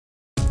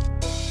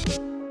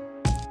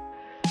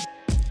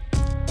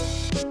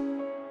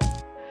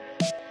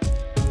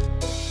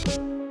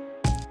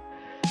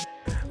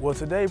Well,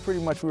 today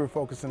pretty much we were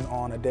focusing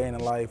on a day in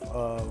the life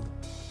of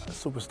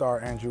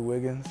superstar Andrew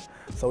Wiggins.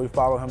 So we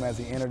followed him as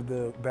he entered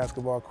the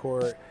basketball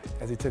court,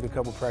 as he took a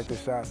couple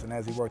practice shots, and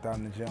as he worked out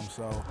in the gym.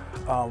 So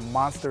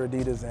Monster,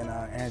 Adidas, and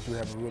Andrew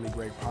have a really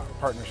great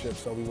partnership,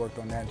 so we worked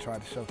on that and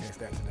tried to showcase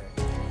that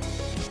today.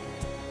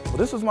 Well,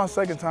 this was my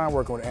second time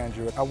working with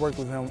Andrew. I worked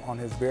with him on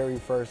his very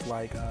first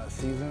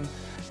season,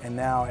 and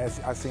now as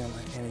I see him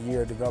in a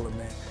year of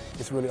development,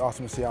 it's really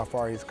awesome to see how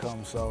far he's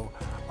come. So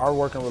our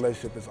working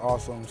relationship is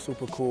awesome,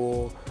 super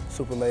cool,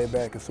 super laid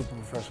back, and super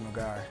professional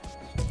guy.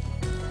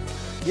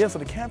 Yeah, so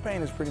the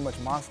campaign is pretty much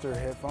Monster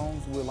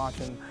headphones. We're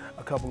launching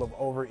a couple of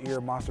over-ear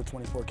Monster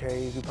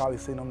 24Ks. You've probably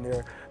seen them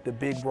there, the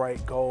big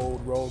bright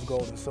gold, rose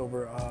gold, and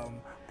silver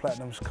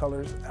platinum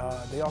colors.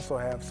 They also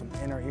have some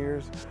inner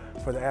ears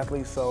for the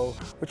athletes, so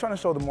we're trying to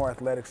show the more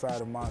athletic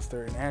side of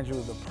Monster, and Andrew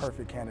is the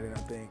perfect candidate,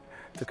 I think,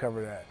 to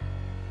cover that.